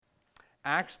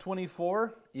Acts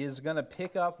 24 is going to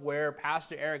pick up where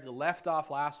Pastor Eric left off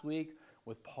last week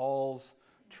with Paul's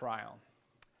trial.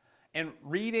 And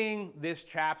reading this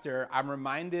chapter, I'm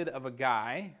reminded of a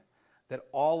guy that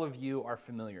all of you are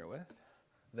familiar with,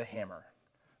 the Hammer,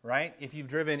 right? If you've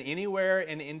driven anywhere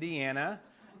in Indiana,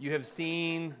 you have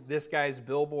seen this guy's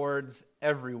billboards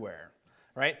everywhere,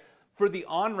 right? For the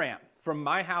on-ramp from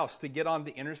my house to get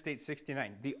onto Interstate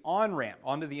 69, the on-ramp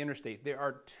onto the interstate, there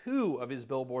are 2 of his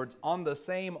billboards on the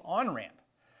same on-ramp.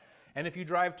 And if you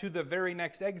drive to the very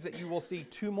next exit, you will see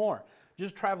 2 more.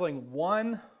 Just traveling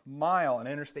 1 mile on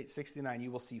Interstate 69,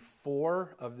 you will see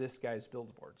 4 of this guy's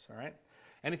billboards, all right?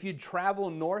 And if you travel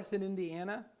north in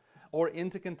Indiana or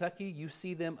into Kentucky, you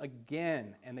see them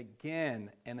again and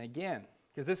again and again.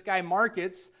 Because this guy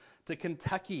markets to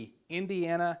Kentucky,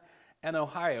 Indiana, and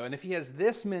Ohio. And if he has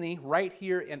this many right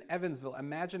here in Evansville,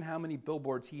 imagine how many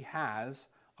billboards he has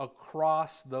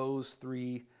across those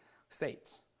 3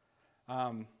 states.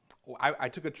 I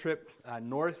took a trip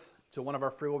north to one of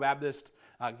our Free Will Baptist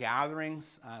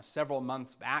gatherings several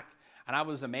months back, and I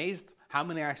was amazed how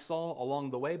many I saw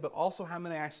along the way, but also how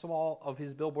many I saw of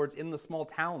his billboards in the small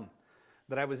town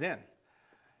that I was in.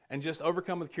 And just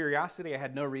overcome with curiosity, I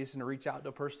had no reason to reach out to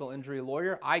a personal injury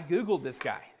lawyer. I Googled this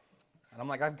guy. And I'm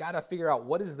like, I've got to figure out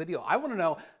what is the deal. I want to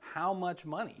know how much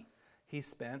money he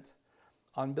spent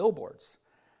on billboards.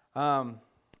 And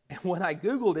when I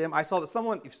Googled him, I saw that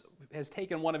someone has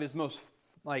taken one of his most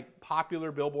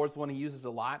popular billboards, one he uses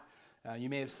a lot. You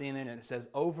may have seen it, and it says,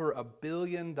 over $1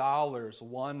 billion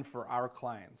won for our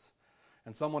clients.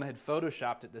 And someone had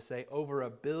photoshopped it to say, over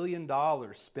 $1 billion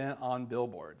spent on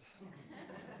billboards.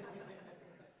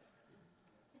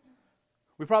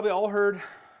 We probably all heard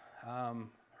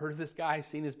of this guy,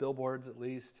 seen his billboards at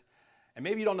least. And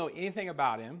maybe you don't know anything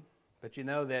about him, but you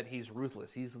know that he's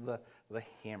ruthless. He's the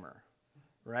Hammer,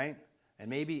 right? And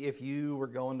maybe if you were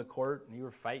going to court and you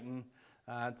were fighting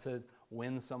to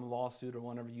win some lawsuit or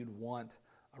whatever, you'd want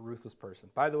a ruthless person.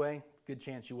 By the way, good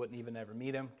chance you wouldn't even ever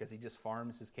meet him because he just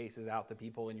farms his cases out to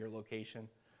people in your location.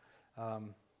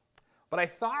 But I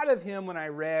thought of him when I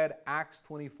read Acts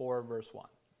 24, verse 1.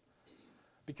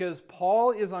 Because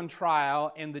Paul is on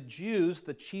trial, and the Jews,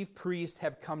 the chief priests,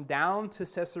 have come down to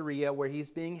Caesarea where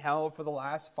he's being held for the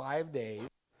last 5 days,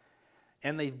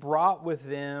 and they've brought with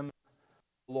them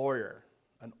a lawyer,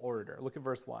 an orator. Look at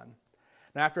verse 1.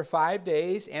 Now after 5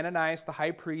 days, Ananias the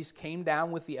high priest came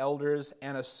down with the elders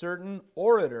and a certain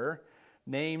orator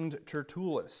named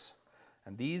Tertullus,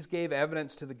 and these gave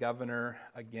evidence to the governor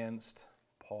against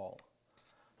Paul.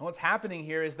 And what's happening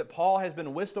here is that Paul has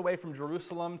been whisked away from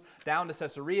Jerusalem down to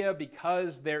Caesarea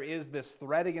because there is this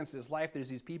threat against his life.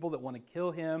 There's these people that want to kill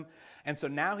him. And so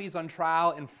now he's on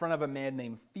trial in front of a man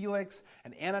named Felix.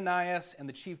 And Ananias and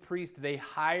the chief priest, they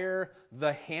hire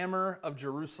the Hammer of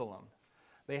Jerusalem.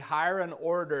 They hire an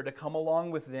orator to come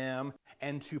along with them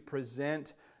and to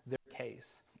present their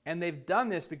case. And they've done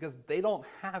this because they don't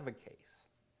have a case.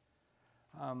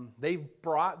 They've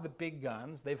brought the big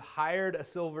guns. They've hired a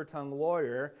silver-tongued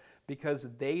lawyer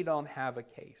because they don't have a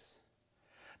case.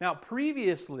 Now,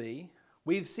 previously,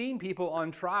 we've seen people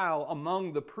on trial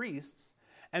among the priests,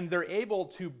 and they're able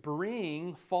to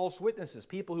bring false witnesses,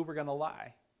 people who were going to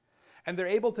lie. And they're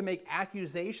able to make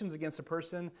accusations against a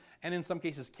person and in some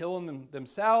cases kill them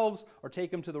themselves or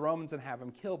take them to the Romans and have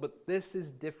them killed. But this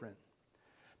is different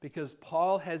because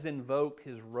Paul has invoked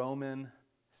his Roman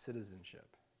citizenship.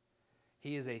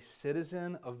 He is a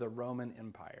citizen of the Roman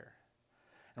Empire.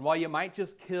 And while you might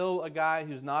just kill a guy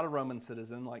who's not a Roman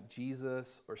citizen like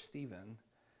Jesus or Stephen,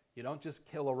 you don't just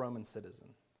kill a Roman citizen.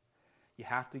 You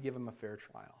have to give him a fair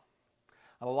trial.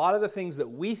 And a lot of the things that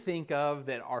we think of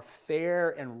that are fair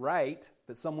and right,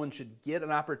 that someone should get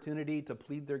an opportunity to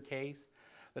plead their case,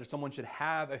 that someone should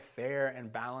have a fair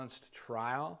and balanced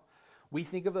trial, we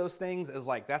think of those things as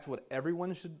like that's what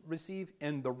everyone should receive.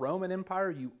 In the Roman Empire,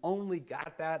 you only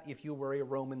got that if you were a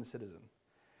Roman citizen.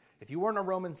 If you weren't a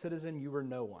Roman citizen, you were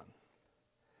no one.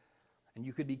 And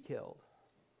you could be killed.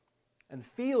 And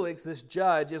Felix, this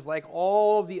judge, is like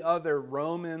all the other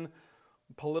Roman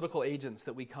political agents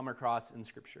that we come across in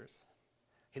scriptures.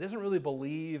 He doesn't really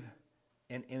believe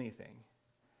in anything.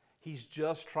 He's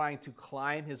just trying to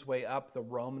climb his way up the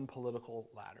Roman political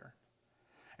ladder.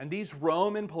 And these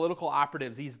Roman political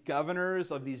operatives, these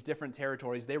governors of these different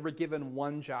territories, they were given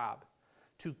one job: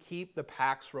 to keep the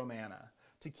Pax Romana,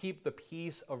 to keep the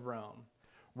peace of Rome.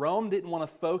 Rome didn't want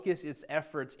to focus its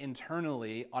efforts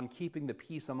internally on keeping the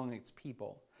peace among its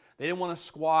people. They didn't want to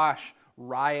squash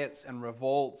riots and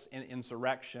revolts and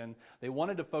insurrection. They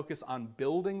wanted to focus on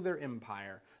building their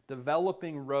empire,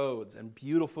 developing roads and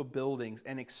beautiful buildings,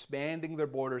 and expanding their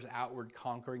borders outward,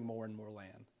 conquering more and more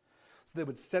land. So they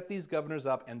would set these governors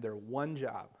up, and their one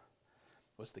job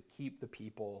was to keep the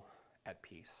people at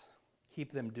peace.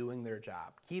 Keep them doing their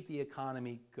job. Keep the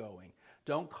economy going.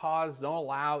 Don't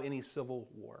allow any civil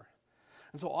war.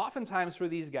 And so oftentimes for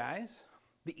these guys,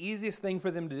 the easiest thing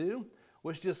for them to do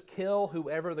was just kill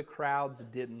whoever the crowds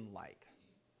didn't like.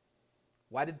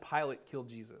 Why did Pilate kill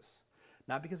Jesus?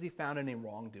 Not because he found any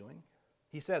wrongdoing.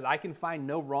 He says, I can find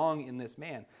no wrong in this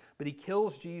man. But he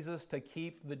kills Jesus to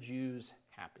keep the Jews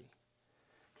happy.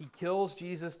 He kills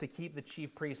Jesus to keep the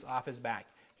chief priests off his back.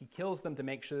 He kills them to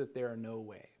make sure that there are no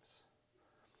waves.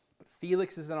 But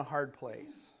Felix is in a hard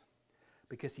place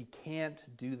because he can't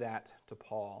do that to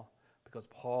Paul because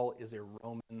Paul is a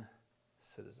Roman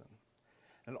citizen.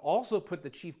 And it also put the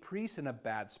chief priests in a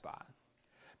bad spot.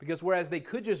 Because whereas they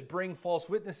could just bring false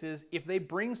witnesses, if they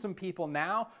bring some people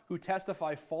now who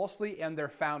testify falsely and they're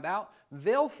found out,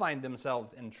 they'll find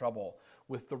themselves in trouble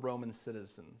with the Roman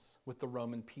citizens, with the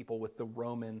Roman people, with the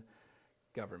Roman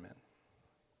government.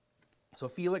 So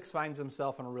Felix finds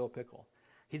himself in a real pickle.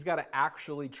 He's got to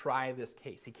actually try this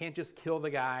case. He can't just kill the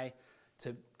guy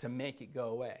to make it go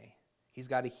away. He's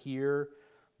got to hear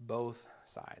both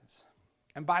sides.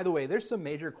 And by the way, there's some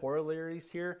major corollaries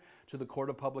here to the court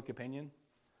of public opinion.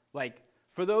 Like,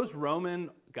 for those Roman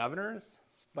governors,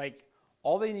 like,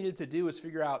 all they needed to do was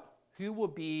figure out who will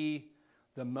be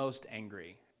the most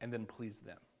angry and then please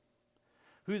them.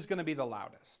 Who's going to be the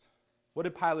loudest? What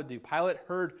did Pilate do? Pilate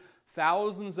heard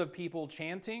thousands of people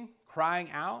chanting, crying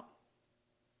out,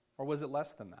 or was it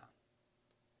less than that?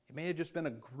 It may have just been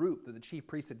a group that the chief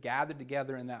priests had gathered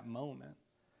together in that moment,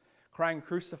 crying,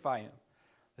 crucify him.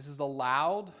 This is a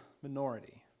loud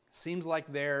minority. Seems like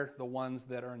they're the ones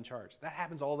that are in charge. That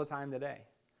happens all the time today.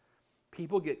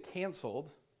 People get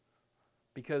canceled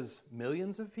because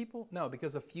millions of people? No,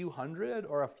 because a few hundred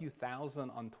or a few thousand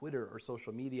on Twitter or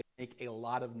social media make a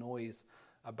lot of noise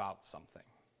about something,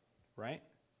 right?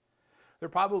 There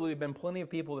probably have been plenty of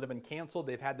people that have been canceled.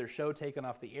 They've had their show taken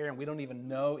off the air, and we don't even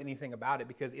know anything about it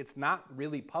because it's not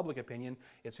really public opinion.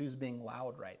 It's who's being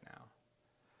loud right now.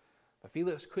 But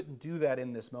Felix couldn't do that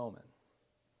in this moment.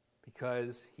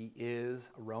 Because he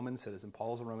is a Roman citizen,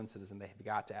 Paul's a Roman citizen, they've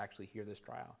got to actually hear this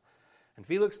trial. And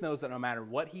Felix knows that no matter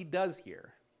what he does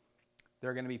here, there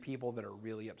are going to be people that are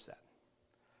really upset.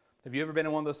 Have you ever been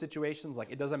in one of those situations?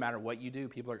 Like, it doesn't matter what you do,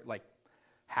 people are like,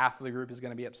 half of the group is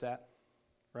going to be upset,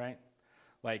 right?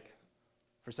 Like,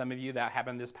 for some of you, that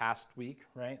happened this past week,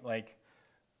 right? Like,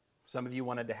 some of you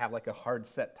wanted to have like a hard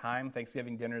set time.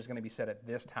 Thanksgiving dinner is going to be set at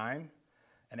this time.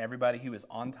 And everybody who is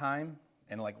on time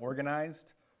and like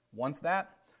organized wants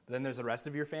that, but then there's the rest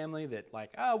of your family that like,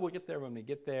 oh, we'll get there when we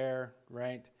get there,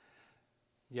 right?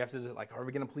 You have to just like, are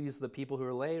we going to please the people who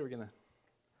are late?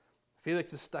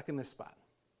 Felix is stuck in this spot.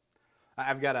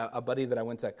 I've got a buddy that I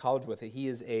went to college with. He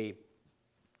was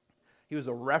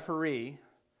a referee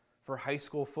for high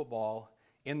school football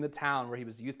in the town where he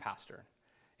was youth pastor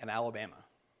in Alabama.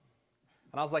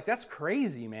 And I was like, that's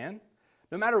crazy, man.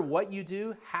 No matter what you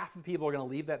do, half of people are going to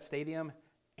leave that stadium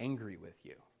angry with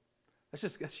you.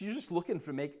 You're just looking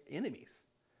to make enemies.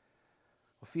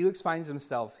 Well, Felix finds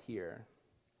himself here.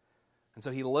 And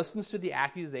so he listens to the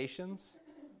accusations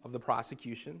of the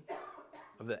prosecution,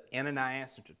 of the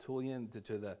Ananias and Tertullian,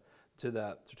 to the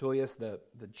Tertullius, the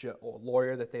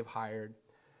lawyer that they've hired.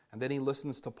 And then he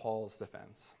listens to Paul's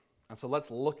defense. And so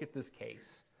let's look at this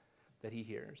case that he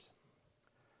hears.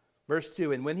 Verse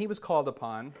 2, and when he was called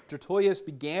upon, Tertullius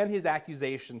began his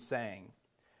accusation saying,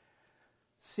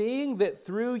 seeing that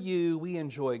through you we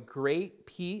enjoy great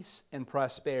peace and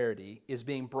prosperity is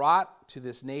being brought to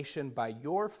this nation by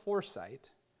your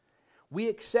foresight, we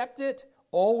accept it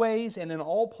always and in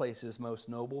all places, most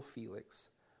noble Felix,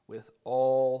 with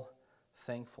all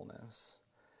thankfulness.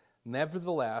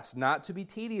 Nevertheless, not to be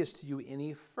tedious to you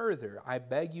any further, I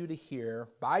beg you to hear,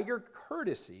 by your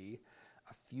courtesy,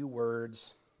 a few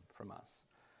words from us.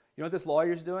 You know what this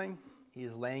lawyer's doing? He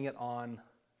is laying it on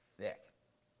thick,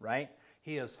 right?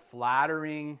 He is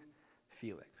flattering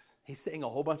Felix. He's saying a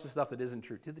whole bunch of stuff that isn't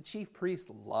true. Did the chief priests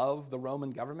love the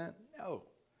Roman government? No.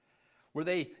 Were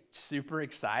they super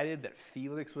excited that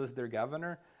Felix was their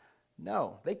governor?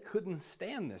 No. They couldn't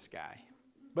stand this guy.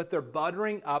 But they're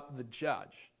buttering up the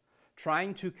judge,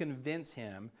 trying to convince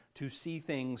him to see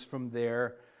things from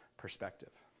their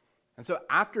perspective. And so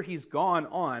after he's gone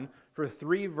on for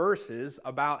 3 verses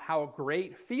about how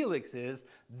great Felix is,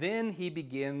 then he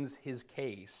begins his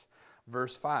case.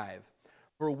 Verse 5,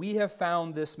 for we have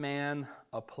found this man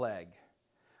a plague,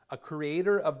 a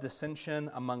creator of dissension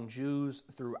among Jews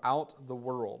throughout the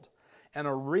world, and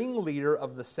a ringleader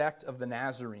of the sect of the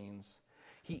Nazarenes.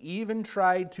 He even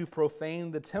tried to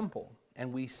profane the temple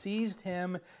and we seized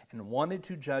him and wanted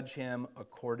to judge him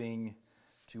according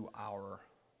to our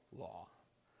law.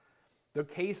 The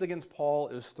case against Paul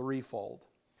is threefold.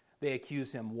 They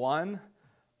accuse him, one,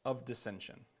 of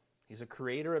dissension. He's a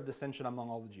creator of dissension among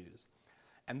all the Jews.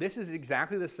 And this is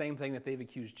exactly the same thing that they've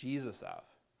accused Jesus of.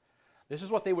 This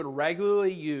is what they would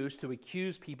regularly use to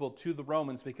accuse people to the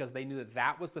Romans because they knew that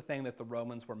that was the thing that the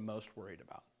Romans were most worried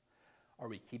about. Are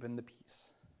we keeping the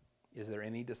peace? Is there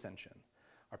any dissension?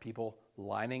 Are people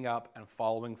lining up and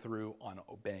following through on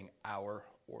obeying our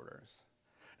orders?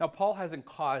 Now, Paul hasn't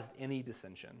caused any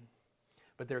dissension,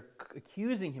 but they're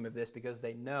accusing him of this because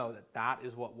they know that that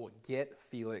is what will get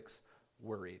Felix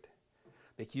worried.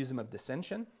 They accuse him of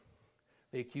dissension.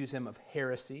 They accuse him of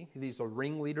heresy. He's a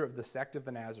ringleader of the sect of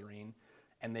the Nazarene.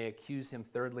 And they accuse him,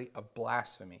 thirdly, of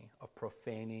blasphemy, of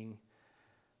profaning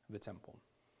the temple.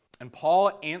 And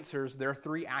Paul answers their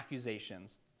three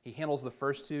accusations. He handles the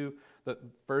first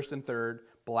and third,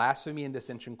 blasphemy and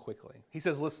dissension, quickly. He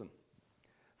says, listen,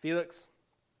 Felix,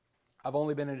 I've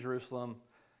only been in Jerusalem,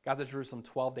 got to Jerusalem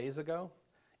 12 days ago,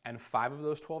 and 5 of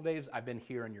those 12 days I've been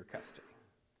here in your custody.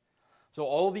 So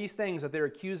all these things that they're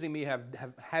accusing me of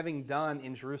having done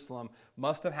in Jerusalem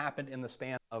must have happened in the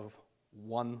span of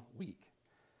 1 week.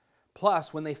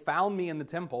 Plus, when they found me in the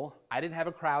temple, I didn't have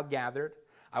a crowd gathered.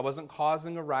 I wasn't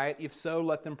causing a riot. If so,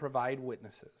 let them provide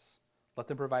witnesses. Let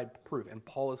them provide proof. And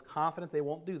Paul is confident they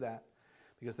won't do that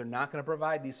because they're not going to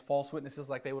provide these false witnesses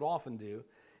like they would often do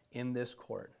in this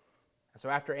court. And so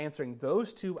after answering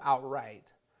those two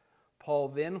outright, Paul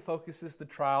then focuses the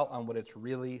trial on what it's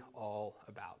really all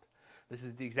about. This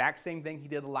is the exact same thing he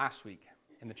did last week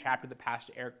in the chapter that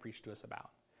Pastor Eric preached to us about.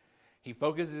 He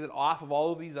focuses it off of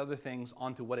all of these other things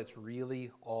onto what it's really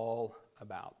all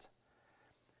about.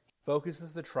 He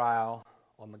focuses the trial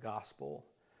on the gospel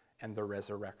and the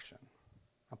resurrection.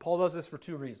 Now, Paul does this for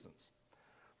 2 reasons.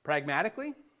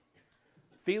 Pragmatically,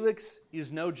 Felix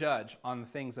is no judge on the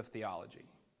things of theology.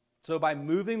 So by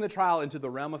moving the trial into the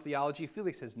realm of theology,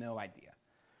 Felix has no idea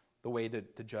the way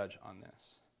to judge on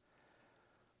this.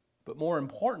 But more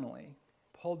importantly,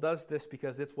 Paul does this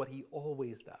because it's what he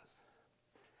always does.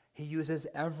 He uses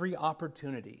every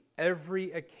opportunity,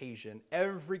 every occasion,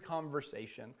 every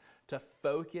conversation to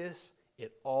focus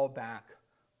it all back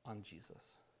on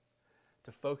Jesus.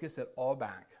 To focus it all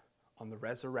back on the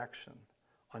resurrection,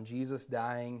 on Jesus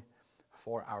dying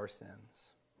for our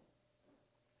sins.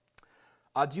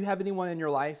 Do you have anyone in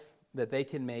your life that they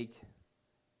can make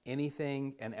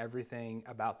anything and everything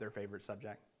about their favorite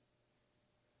subject?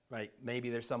 Right? Maybe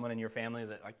there's someone in your family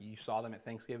that like you saw them at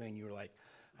Thanksgiving and you were like,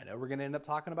 I know we're going to end up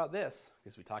talking about this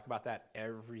because we talk about that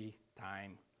every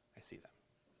time I see them,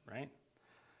 right?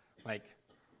 Like,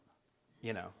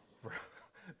 you know,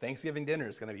 Thanksgiving dinner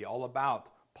is going to be all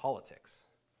about politics,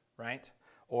 right?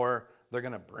 Or they're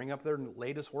going to bring up their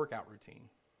latest workout routine,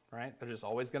 right? They're just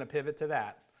always going to pivot to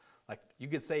that. Like you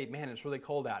could say, man, it's really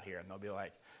cold out here. And they'll be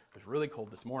like, it was really cold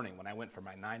this morning when I went for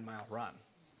my 9-mile run.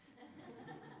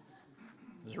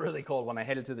 It was really cold when I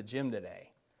headed to the gym today.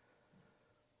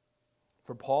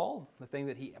 For Paul, the thing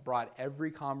that he brought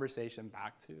every conversation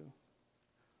back to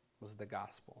was the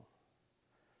gospel.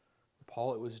 For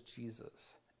Paul, it was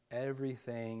Jesus.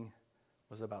 Everything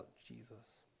was about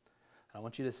Jesus. And I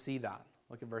want you to see that.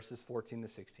 Look at verses 14 to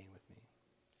 16 with me.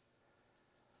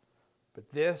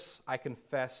 But this I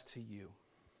confess to you,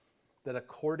 that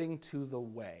according to the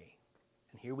way,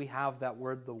 and here we have that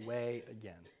word, the way,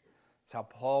 again. It's how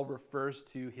Paul refers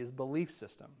to his belief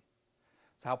system.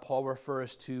 It's how Paul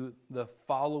refers to the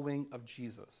following of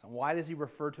Jesus. And why does he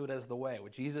refer to it as the way? Well,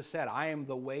 Jesus said, I am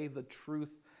the way, the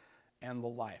truth, and the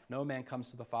life. No man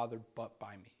comes to the Father but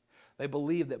by me. They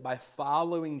believed that by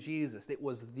following Jesus, it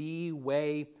was the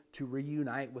way to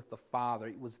reunite with the Father.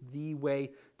 It was the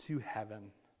way to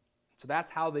heaven. So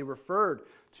that's how they referred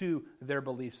to their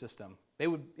belief system. It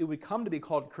would come to be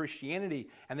called Christianity,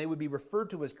 and they would be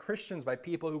referred to as Christians by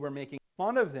people who were making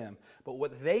fun of them. But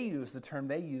what they used, the term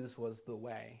they used, was the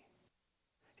way.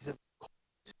 He says,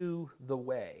 to the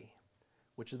way,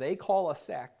 which they call a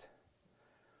sect.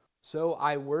 So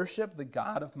I worship the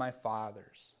God of my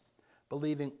fathers,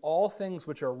 believing all things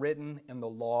which are written in the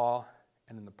law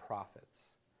and in the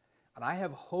prophets. And I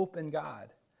have hope in God,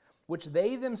 which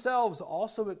they themselves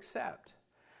also accept,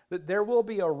 that there will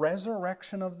be a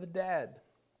resurrection of the dead,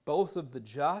 both of the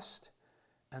just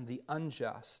and the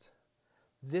unjust.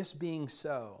 This being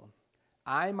so,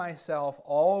 I myself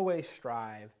always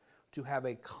strive to have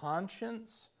a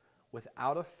conscience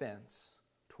without offense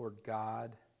toward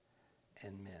God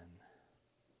and men.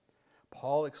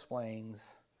 Paul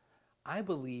explains, I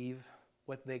believe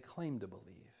what they claim to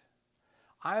believe.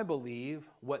 I believe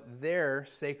what their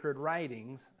sacred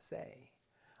writings say.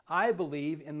 I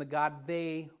believe in the God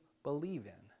they believe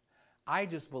in. I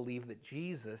just believe that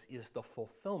Jesus is the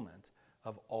fulfillment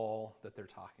of all that they're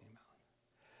talking about.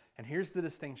 And here's the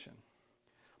distinction.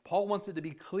 Paul wants it to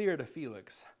be clear to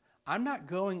Felix, I'm not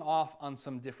going off on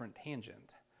some different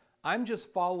tangent. I'm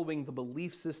just following the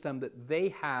belief system that they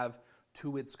have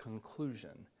to its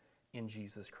conclusion in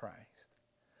Jesus Christ.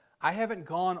 I haven't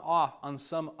gone off on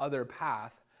some other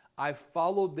path. I've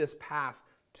followed this path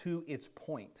to its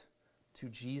point, to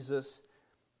Jesus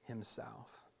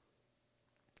himself.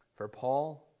 For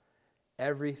Paul,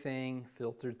 everything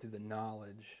filtered through the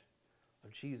knowledge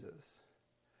of Jesus.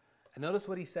 And notice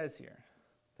what he says here,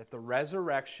 that the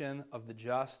resurrection of the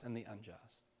just and the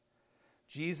unjust.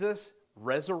 Jesus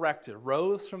resurrected,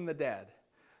 rose from the dead.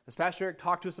 As Pastor Eric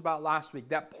talked to us about last week,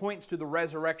 that points to the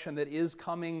resurrection that is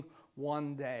coming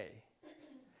one day.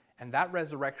 And that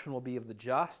resurrection will be of the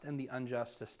just and the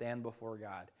unjust to stand before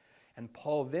God. And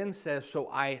Paul then says, so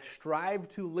I strive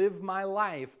to live my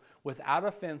life without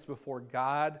offense before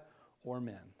God or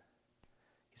men.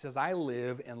 He says, I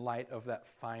live in light of that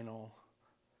final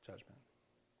judgment.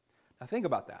 Now think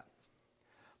about that.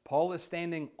 Paul is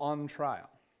standing on trial.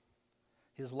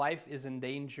 His life is in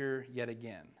danger yet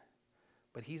again.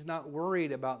 But he's not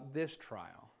worried about this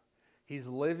trial. He's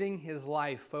living his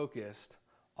life focused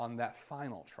on that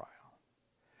final trial.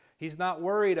 He's not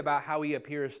worried about how he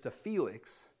appears to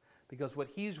Felix, because what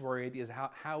he's worried is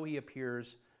how he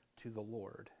appears to the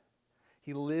Lord.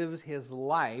 He lives his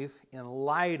life in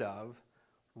light of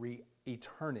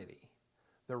eternity,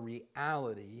 the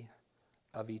reality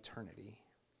of eternity.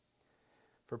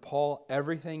 For Paul,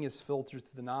 everything is filtered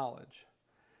through the knowledge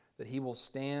that he will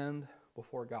stand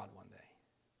before God one day.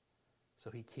 So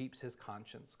he keeps his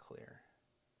conscience clear.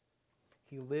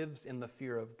 He lives in the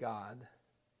fear of God,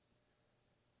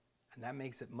 and that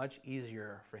makes it much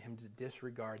easier for him to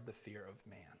disregard the fear of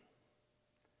man.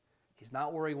 He's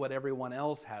not worried what everyone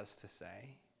else has to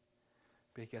say,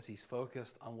 because he's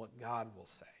focused on what God will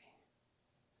say.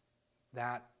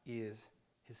 That is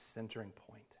his centering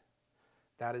point.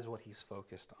 That is what he's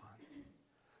focused on.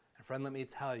 And friend, let me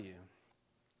tell you,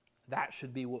 that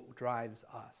should be what drives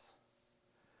us.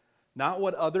 Not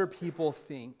what other people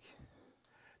think,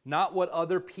 not what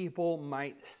other people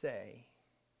might say,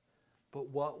 but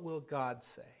what will God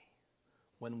say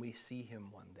when we see him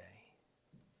one day?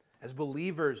 As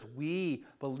believers, we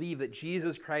believe that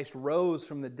Jesus Christ rose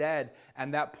from the dead,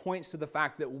 and that points to the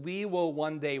fact that we will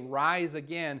one day rise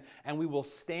again and we will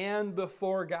stand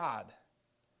before God.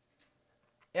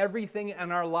 Everything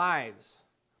in our lives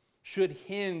should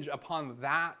hinge upon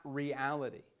that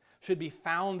reality, should be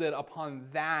founded upon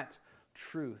that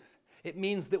truth. It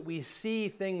means that we see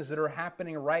things that are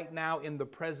happening right now in the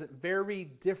present very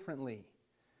differently.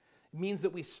 It means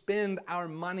that we spend our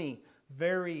money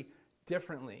very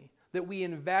differently, that we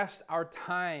invest our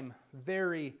time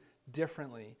very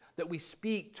differently, that we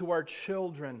speak to our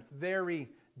children very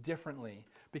differently,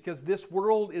 because this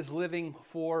world is living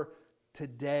for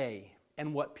today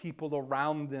and what people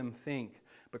around them think.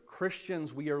 But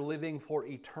Christians, we are living for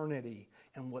eternity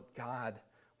and what God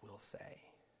will say.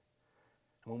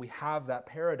 And when we have that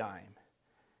paradigm,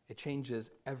 it changes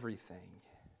everything.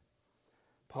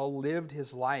 Paul lived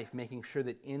his life making sure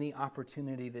that any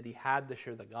opportunity that he had to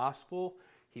share the gospel,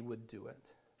 he would do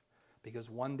it. Because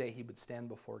one day he would stand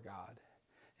before God,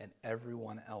 and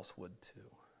everyone else would too.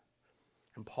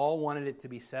 And Paul wanted it to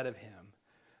be said of him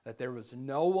that there was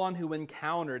no one who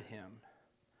encountered him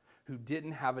who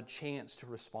didn't have a chance to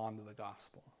respond to the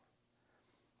gospel.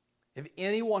 If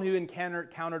anyone who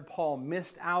encountered Paul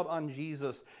missed out on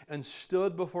Jesus and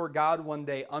stood before God one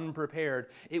day unprepared,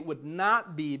 it would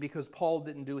not be because Paul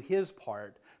didn't do his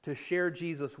part to share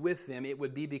Jesus with them. It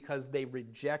would be because they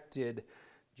rejected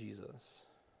Jesus.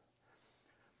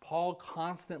 Paul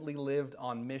constantly lived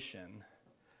on mission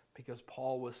because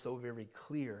Paul was so very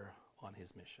clear on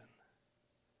his mission.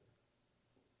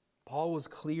 Paul was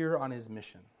clear on his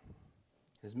mission.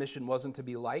 His mission wasn't to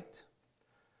be liked,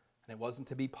 and it wasn't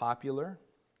to be popular.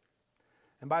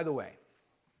 And by the way,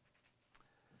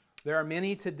 there are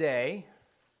many today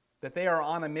that they are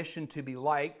on a mission to be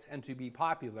liked and to be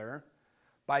popular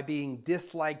by being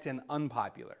disliked and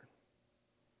unpopular.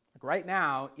 Like right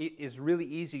now, it is really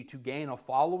easy to gain a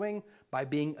following by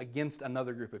being against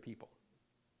another group of people,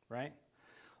 right?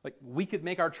 Like we could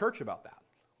make our church about that.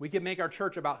 We could make our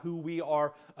church about who we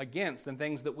are against and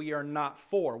things that we are not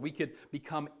for. We could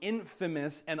become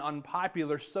infamous and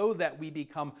unpopular so that we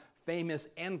become famous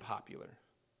and popular.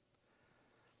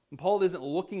 And Paul isn't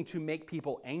looking to make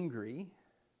people angry.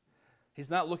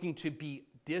 He's not looking to be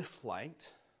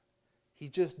disliked. He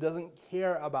just doesn't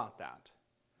care about that.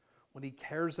 What he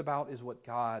cares about is what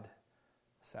God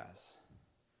says.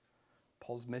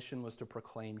 Paul's mission was to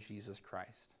proclaim Jesus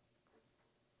Christ.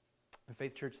 And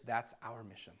Faith Church, that's our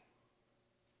mission.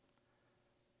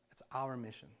 It's our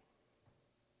mission.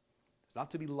 It's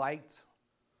not to be liked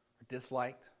or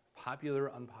disliked, popular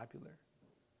or unpopular.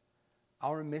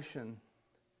 Our mission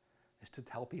is to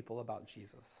tell people about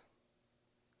Jesus.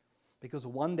 Because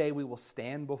one day we will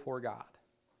stand before God,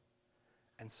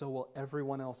 and so will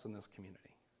everyone else in this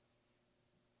community.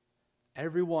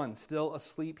 Everyone still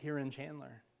asleep here in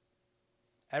Chandler.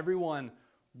 Everyone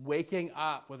waking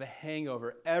up with a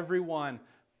hangover. Everyone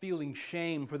feeling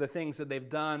shame for the things that they've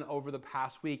done over the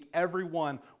past week.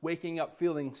 Everyone waking up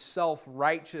feeling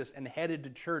self-righteous and headed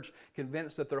to church,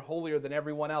 convinced that they're holier than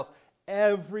everyone else.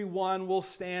 Everyone will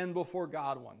stand before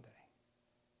God one day.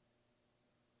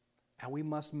 And we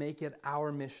must make it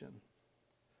our mission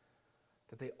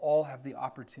that they all have the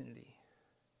opportunity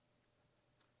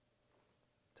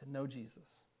to know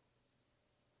Jesus.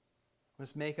 We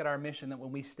must make it our mission that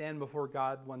when we stand before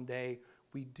God one day,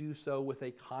 we do so with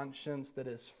a conscience that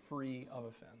is free of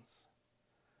offense.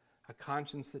 A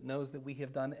conscience that knows that we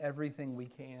have done everything we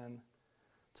can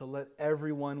to let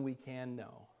everyone we can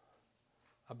know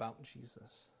about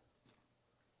Jesus.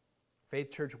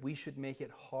 Faith Church, we should make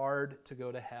it hard to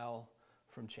go to hell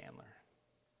from Chandler.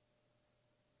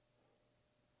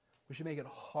 We should make it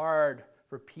hard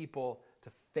for people to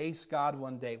face God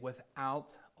one day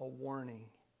without a warning.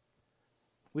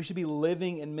 We should be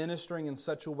living and ministering in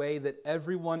such a way that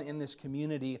everyone in this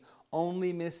community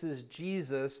only misses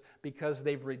Jesus because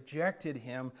they've rejected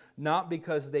him, not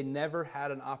because they never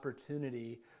had an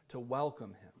opportunity to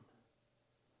welcome him.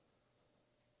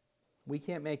 We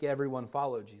can't make everyone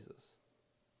follow Jesus,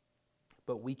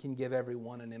 but we can give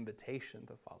everyone an invitation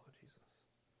to follow Jesus.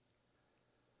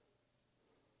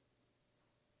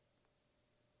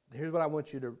 Here's what I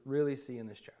want you to really see in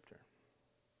this chapter.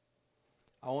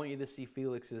 I want you to see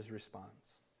Felix's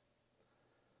response.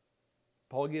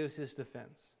 Paul gives his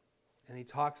defense, and he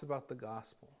talks about the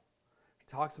gospel. He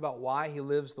talks about why he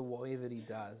lives the way that he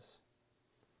does.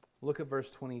 Look at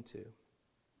verse 22.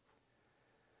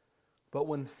 But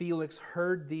when Felix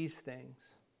heard these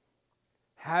things,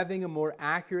 having a more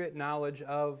accurate knowledge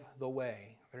of the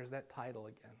way, there's that title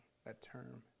again, that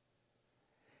term,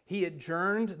 he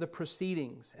adjourned the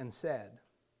proceedings and said,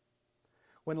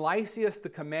 when Lysias the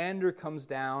commander comes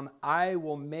down, I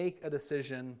will make a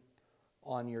decision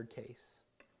on your case.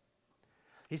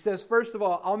 He says, first of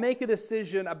all, I'll make a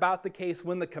decision about the case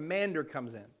when the commander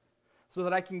comes in so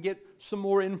that I can get some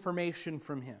more information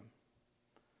from him.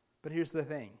 But here's the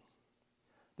thing.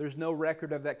 There's no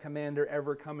record of that commander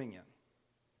ever coming in.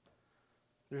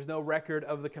 There's no record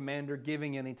of the commander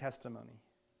giving any testimony.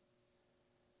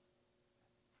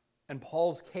 And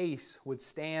Paul's case would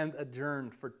stand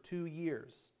adjourned for 2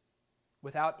 years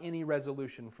without any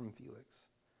resolution from Felix.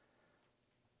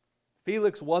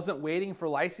 Felix wasn't waiting for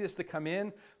Lysias to come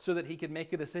in so that he could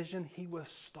make a decision. He was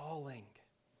stalling.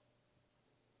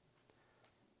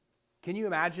 Can you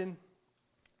imagine?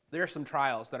 There are some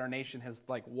trials that our nation has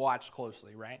watched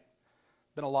closely, right?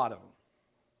 Been a lot of them.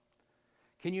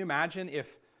 Can you imagine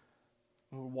if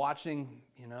we're watching,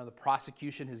 the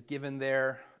prosecution has given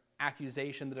their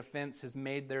accusation, the defense has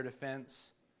made their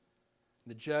defense,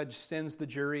 the judge sends the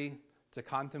jury to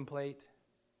contemplate,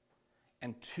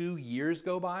 and 2 years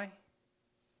go by,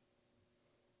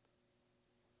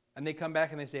 and they come back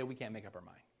and they say, we can't make up our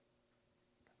mind.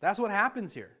 That's what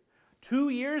happens here. 2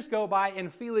 years go by,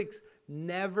 and Felix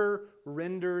never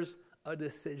renders a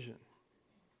decision.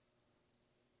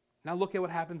 Now look at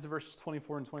what happens in verses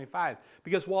 24 and 25.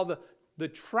 Because while the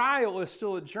trial is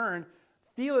still adjourned,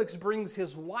 Felix brings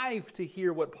his wife to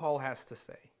hear what Paul has to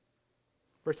say.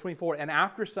 Verse 24, and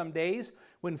after some days,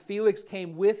 when Felix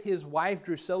came with his wife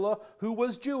Drusilla, who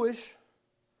was Jewish,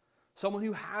 someone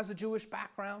who has a Jewish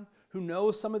background, who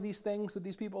knows some of these things that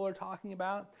these people are talking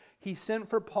about, he sent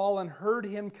for Paul and heard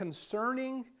him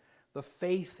concerning the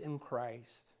faith in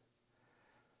Christ.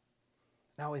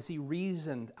 Now, as he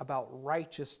reasoned about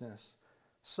righteousness,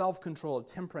 self-control,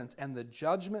 temperance, and the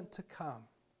judgment to come,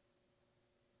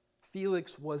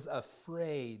 Felix was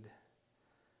afraid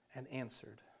and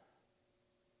answered.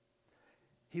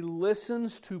 He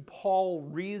listens to Paul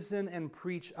reason and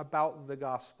preach about the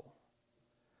gospel.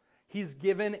 He's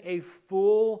given a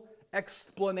full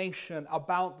explanation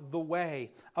about the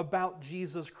way, about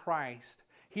Jesus Christ.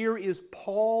 Here is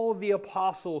Paul the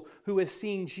apostle who has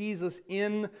seen Jesus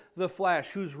in the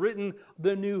flesh, who's written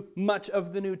much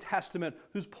of the New Testament,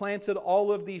 who's planted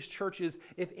all of these churches.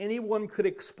 If anyone could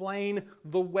explain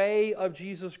the way of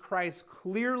Jesus Christ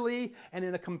clearly and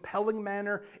in a compelling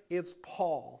manner, it's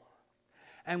Paul.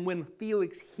 And when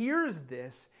Felix hears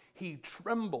this, he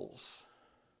trembles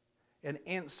and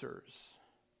answers,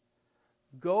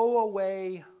 "Go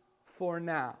away for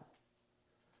now.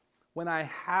 When I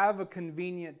have a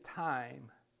convenient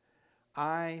time,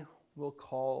 I will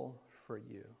call for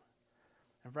you."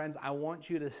 And friends, I want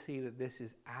you to see that this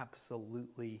is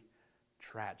absolutely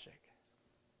tragic.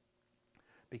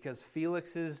 Because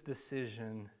Felix's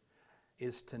decision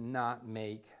is to not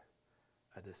make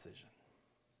a decision.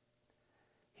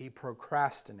 He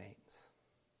procrastinates.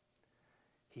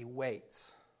 He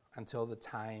waits until the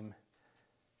time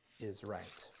is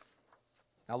right.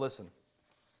 Now listen,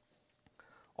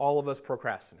 all of us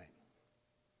procrastinate,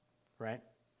 right?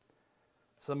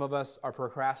 Some of us are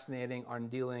procrastinating on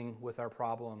dealing with our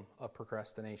problem of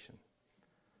procrastination.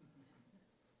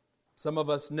 Some of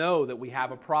us know that we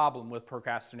have a problem with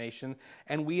procrastination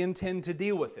and we intend to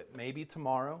deal with it, maybe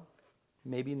tomorrow,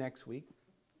 maybe next week.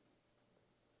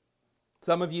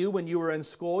 Some of you, when you were in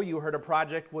school, you heard a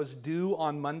project was due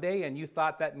on Monday and you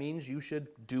thought that means you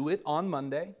should do it on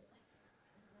Monday.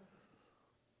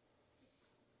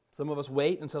 Some of us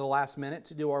wait until the last minute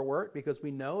to do our work because we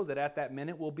know that at that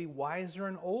minute we'll be wiser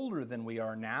and older than we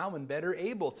are now and better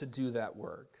able to do that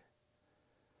work.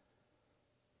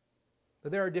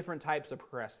 But there are different types of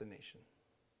procrastination.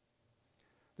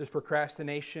 There's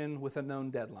procrastination with a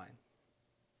known deadline,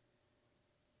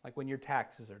 like when your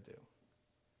taxes are due.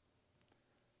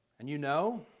 And you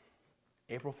know,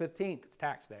 April 15th, it's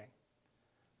tax day.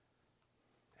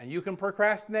 And you can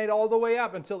procrastinate all the way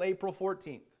up until April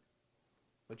 14th.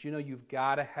 But you know you've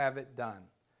got to have it done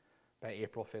by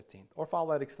April 15th. Or file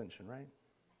that extension, right?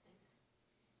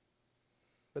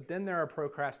 But then there are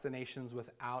procrastinations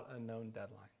without a known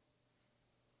deadline.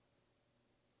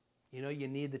 You know you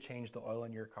need to change the oil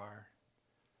in your car.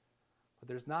 But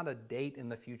there's not a date in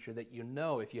the future that you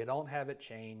know if you don't have it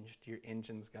changed, your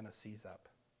engine's going to seize up.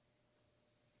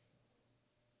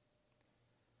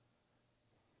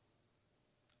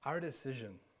 Our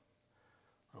decision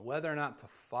on whether or not to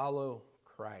follow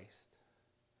Christ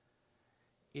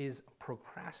is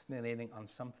procrastinating on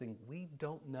something we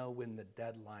don't know when the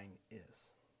deadline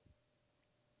is.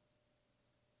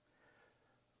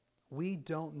 We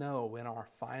don't know when our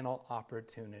final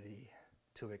opportunity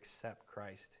to accept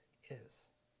Christ is.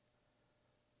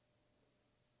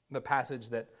 The passage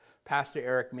that Pastor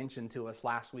Eric mentioned to us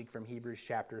last week from Hebrews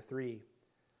chapter 3,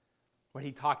 when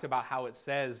he talked about how it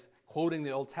says, quoting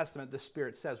the Old Testament, the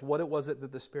Spirit says. What was it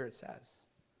that the Spirit says?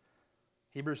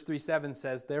 Hebrews 3:7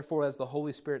 says, "Therefore, as the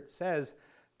Holy Spirit says,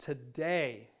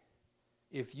 today,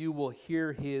 if you will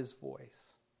hear His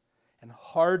voice, and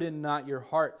harden not your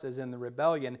hearts as in the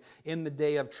rebellion, in the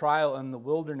day of trial in the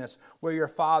wilderness, where your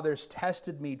fathers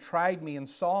tested me, tried me, and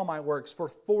saw my works for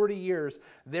 40 years.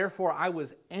 Therefore I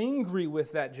was angry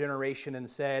with that generation and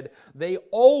said, they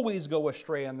always go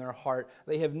astray in their heart.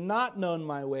 They have not known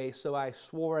my way, so I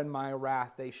swore in my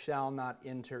wrath, they shall not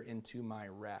enter into my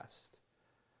rest."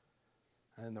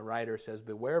 And then the writer says,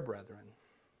 "Beware, brethren,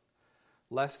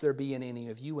 lest there be in any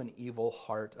of you an evil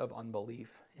heart of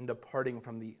unbelief in departing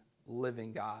from the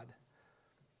living God.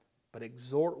 But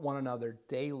exhort one another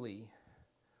daily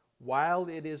while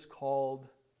it is called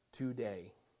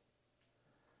today,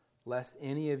 lest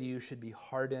any of you should be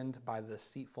hardened by the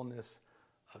deceitfulness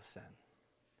of sin."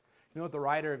 You know what the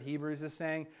writer of Hebrews is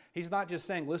saying? He's not just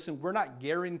saying, listen, we're not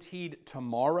guaranteed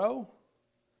tomorrow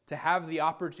to have the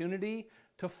opportunity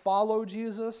to follow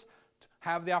Jesus, to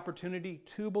have the opportunity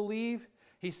to believe.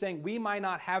 He's saying we might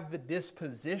not have the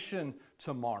disposition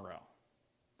tomorrow.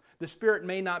 The Spirit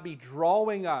may not be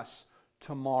drawing us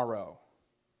tomorrow.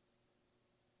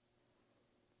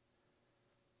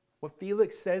 What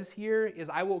Felix says here is,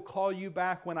 I will call you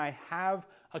back when I have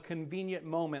a convenient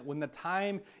moment, when the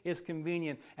time is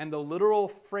convenient. And the literal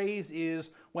phrase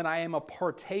is, when I am a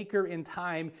partaker in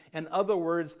time. In other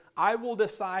words, I will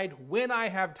decide when I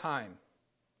have time.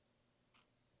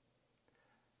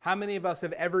 How many of us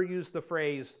have ever used the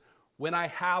phrase, when I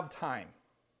have time?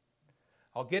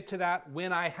 I'll get to that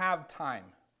when I have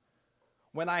time.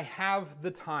 When I have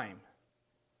the time.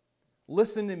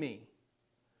 Listen to me.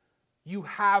 You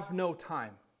have no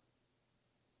time.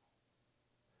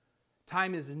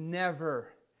 Time is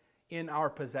never in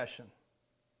our possession.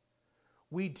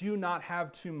 We do not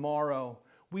have tomorrow.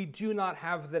 We do not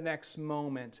have the next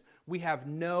moment. We have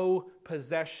no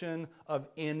possession of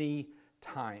any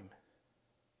time.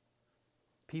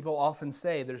 People often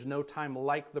say there's no time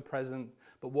like the present,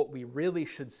 but what we really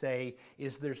should say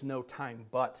is there's no time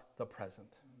but the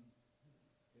present.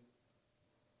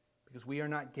 Because we are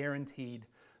not guaranteed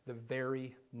the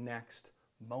very next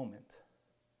moment.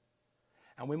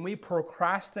 And when we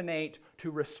procrastinate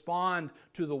to respond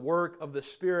to the work of the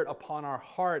Spirit upon our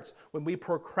hearts, when we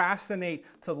procrastinate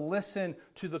to listen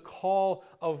to the call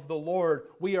of the Lord,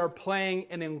 we are playing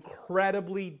an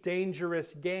incredibly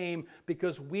dangerous game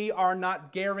because we are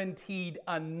not guaranteed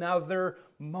another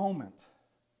moment.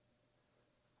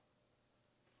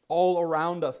 All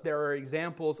around us, there are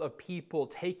examples of people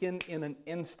taken in an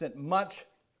instant, much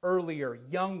earlier,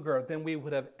 younger than we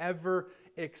would have ever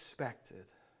expected.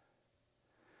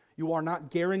 You are not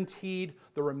guaranteed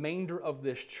the remainder of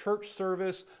this church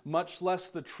service, much less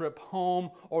the trip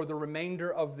home or the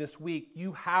remainder of this week.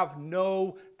 You have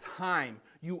no time.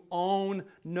 You own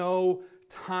no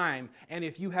time. And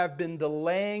if you have been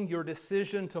delaying your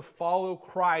decision to follow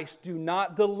Christ, do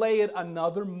not delay it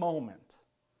another moment.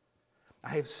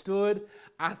 I have stood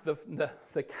at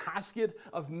the casket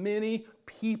of many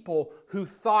people who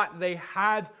thought they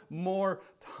had more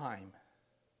time.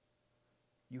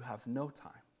 You have no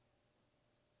time.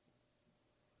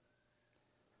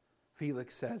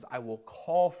 Felix says, I will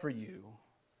call for you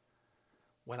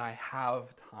when I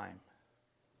have time.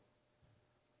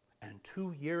 And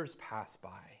 2 years pass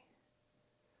by,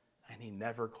 and he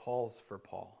never calls for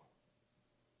Paul.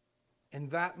 In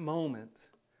that moment,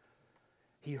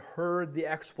 he heard the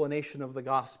explanation of the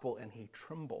gospel and he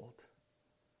trembled.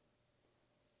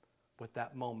 But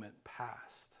that moment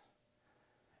passed.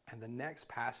 And the next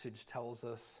passage tells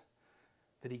us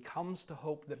that he comes to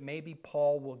hope that maybe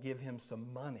Paul will give him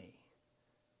some money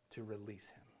to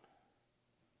release him.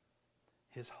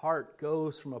 His heart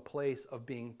goes from a place of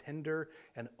being tender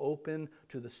and open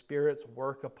to the Spirit's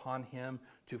work upon him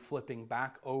to flipping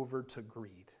back over to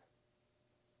greed.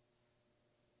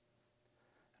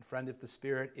 And friend, if the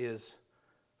Spirit is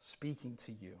speaking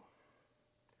to you,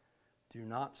 do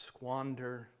not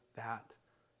squander that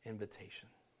invitation.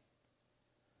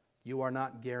 You are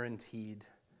not guaranteed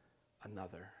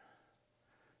another.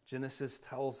 Genesis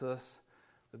tells us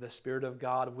that the Spirit of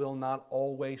God will not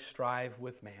always strive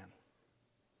with man,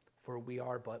 for we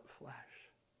are but flesh.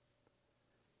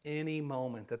 Any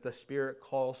moment that the Spirit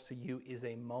calls to you is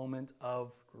a moment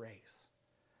of grace,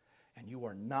 and you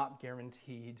are not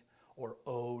guaranteed or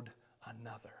owed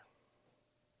another.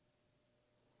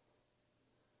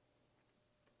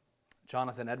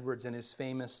 Jonathan Edwards, in his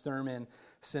famous sermon,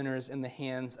 Sinners in the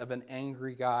Hands of an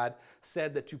Angry God,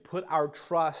 said that to put our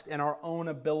trust in our own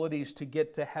abilities to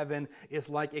get to heaven is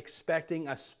like expecting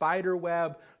a spider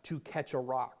web to catch a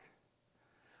rock.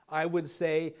 I would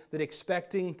say that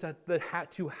expecting to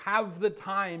have the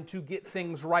time to get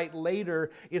things right later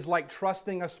is like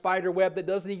trusting a spider web that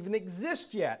doesn't even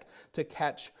exist yet to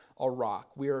catch a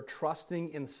rock. We are trusting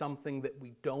in something that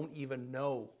we don't even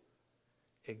know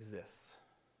exists.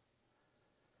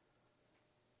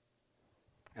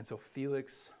 And so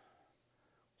Felix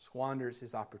squanders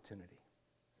his opportunity.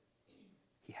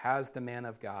 He has the man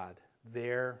of God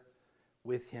there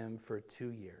with him for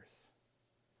 2 years.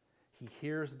 He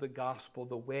hears the gospel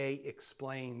the way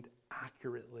explained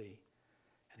accurately,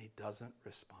 and he doesn't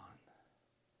respond.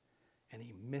 And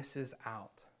he misses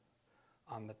out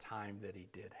on the time that he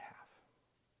did have.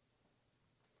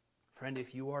 Friend,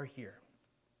 if you are here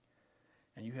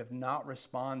and you have not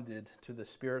responded to the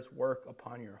Spirit's work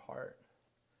upon your heart,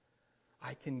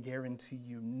 I can guarantee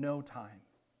you no time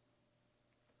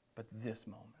but this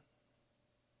moment.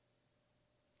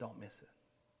 Don't miss it.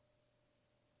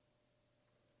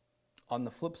 On the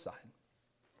flip side,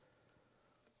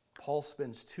 Paul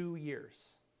spends 2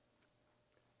 years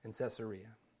in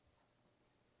Caesarea.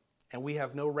 And we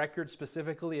have no record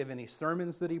specifically of any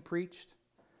sermons that he preached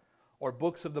or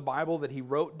books of the Bible that he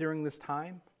wrote during this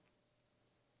time.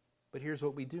 But here's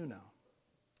what we do know.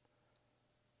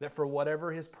 That for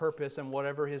whatever his purpose and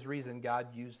whatever his reason,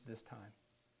 God used this time.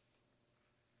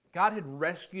 God had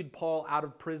rescued Paul out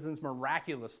of prisons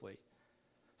miraculously,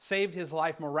 saved his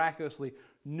life miraculously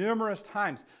numerous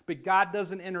times. But God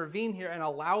doesn't intervene here and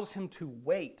allows him to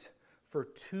wait for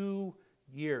 2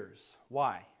 years.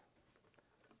 Why?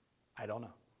 I don't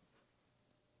know.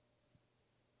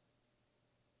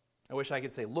 I wish I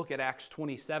could say, look at Acts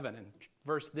 27 and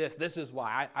verse this. This is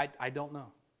why. I don't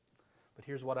know. But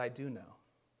here's what I do know.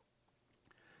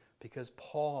 Because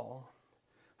Paul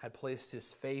had placed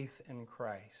his faith in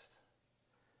Christ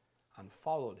and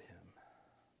followed him,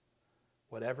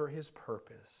 whatever his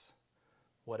purpose,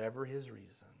 whatever his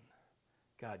reason,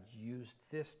 God used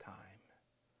this time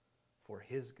for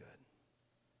his good.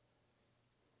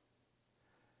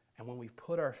 And when we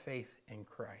put our faith in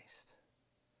Christ,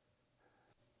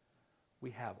 we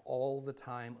have all the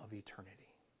time of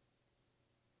eternity.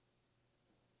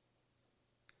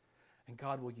 And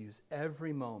God will use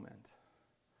every moment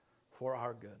for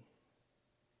our good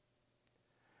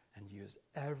and use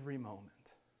every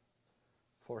moment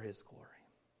for his glory.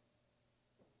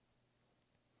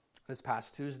 This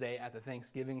past Tuesday at the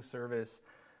Thanksgiving service,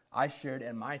 I shared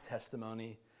in my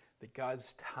testimony that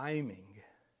God's timing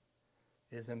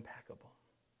is impeccable.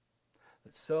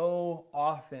 That so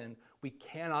often we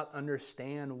cannot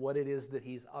understand what it is that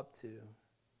he's up to.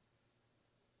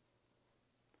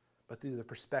 But through the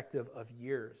perspective of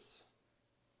years,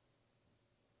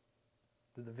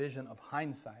 through the vision of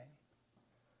hindsight,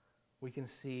 we can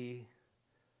see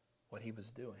what he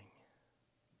was doing.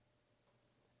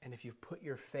 And if you've put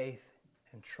your faith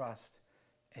and trust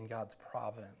in God's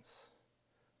providence,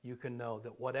 you can know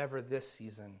that whatever this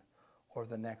season or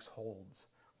the next holds,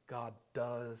 God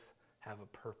does have a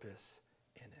purpose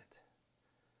in it.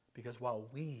 Because while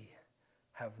we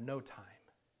have no time,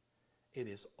 it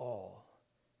is all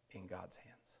in God's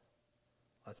hands.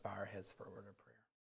 Let's bow our heads for a word of prayer.